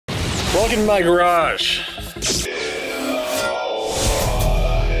Welcome to my garage.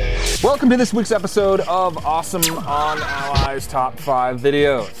 Welcome to this week's episode of Awesome on Alli's Top 5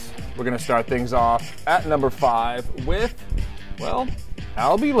 Videos. We're gonna start things off at number 5 with, well,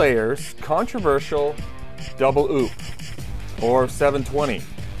 Albee Layer's controversial double oop, or 720.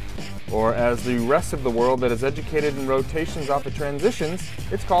 Or as the rest of the world that is educated in rotations off of transitions,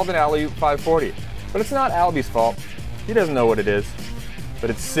 it's called an Alli 540. But it's not Albee's fault. He doesn't know what it is, but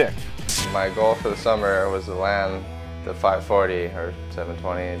it's sick. My goal for the summer was to land the 540 or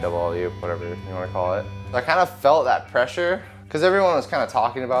 720, double alley-oop, whatever you want to call it. I kind of felt that pressure because everyone was kind of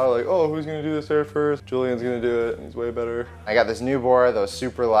talking about it, like, oh, who's going to do this air first? Julian's going to do it, and he's way better. I got this new board that was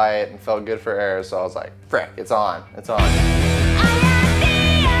super light and felt good for air, so I was like, frick, it's on, it's on.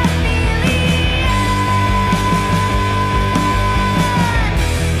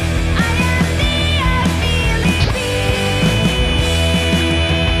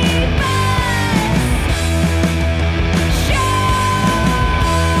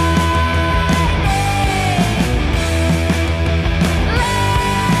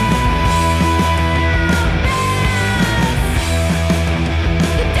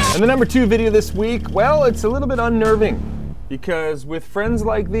 And the number 2 video this week, well, it's a little bit unnerving because with friends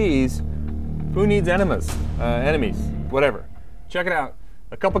like these, who needs enemies, whatever. Check it out.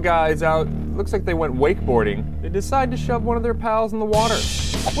 A couple guys out, looks like they went wakeboarding. They decide to shove one of their pals in the water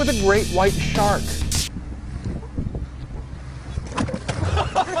with a great white shark.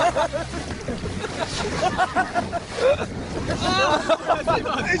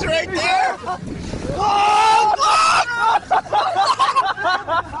 He's right there!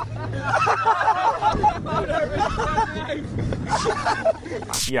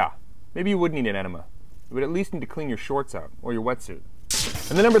 Yeah, maybe you would need an enema. You would at least need to clean your shorts out, or your wetsuit.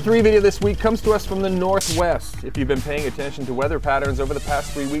 And the number 3 video this week comes to us from the Northwest. If you've been paying attention to weather patterns over the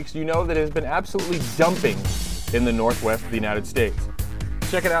past 3 weeks, you know that it has been absolutely dumping in the Northwest of the United States.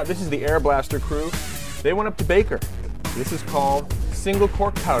 Check it out, this is the Airblaster crew. They went up to Baker. This is called single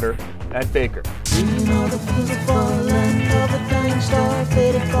cork powder at Baker.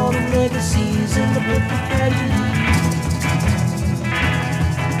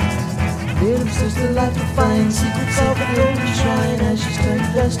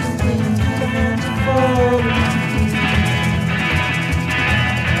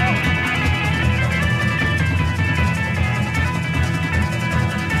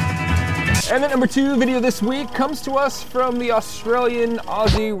 And the number 2 video this week comes to us from the Australian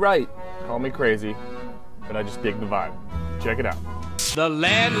Aussie Right. Call me crazy, but I just dig the vibe. Check it out. The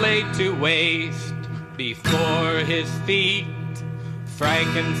land laid to waste before his feet.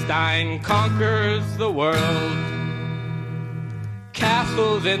 Frankenstein conquers the world.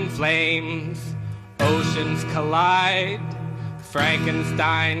 Castles in flames, oceans collide.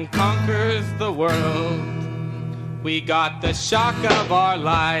 Frankenstein conquers the world. We got the shock of our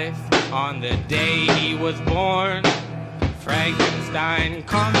life on the day he was born. Frankenstein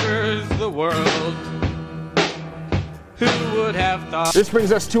conquers the world. Who would have thought? This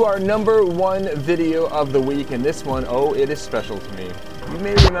brings us to our number 1 video of the week, and this one, oh, it is special to me. You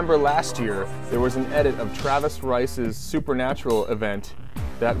may remember last year, there was an edit of Travis Rice's Supernatural event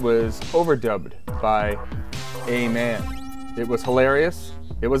that was overdubbed by a man. It was hilarious,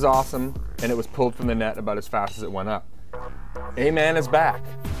 it was awesome, and it was pulled from the net about as fast as it went up. A-Man is back,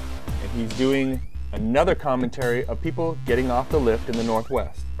 and he's doing another commentary of people getting off the lift in the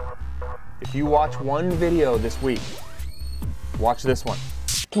Northwest. If you watch one video this week, watch this one.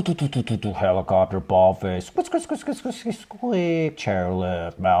 Helicopter, ball face, squeak,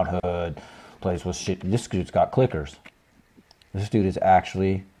 chairlift, mount hood, place with shit. This dude's got clickers. This dude is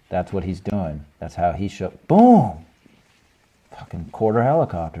actually, that's what he's doing. That's how he boom! Fucking quarter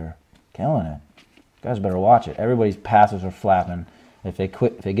helicopter. Killing it. You guys better watch it. Everybody's passes are flapping. If they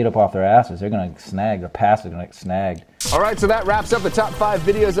get up off their asses, they're gonna snag, their pass is gonna get snagged. Alright, so that wraps up the top 5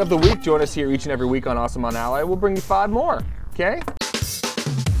 videos of the week. Join us here each and every week on Awesome on Ally. We'll bring you 5 more, okay?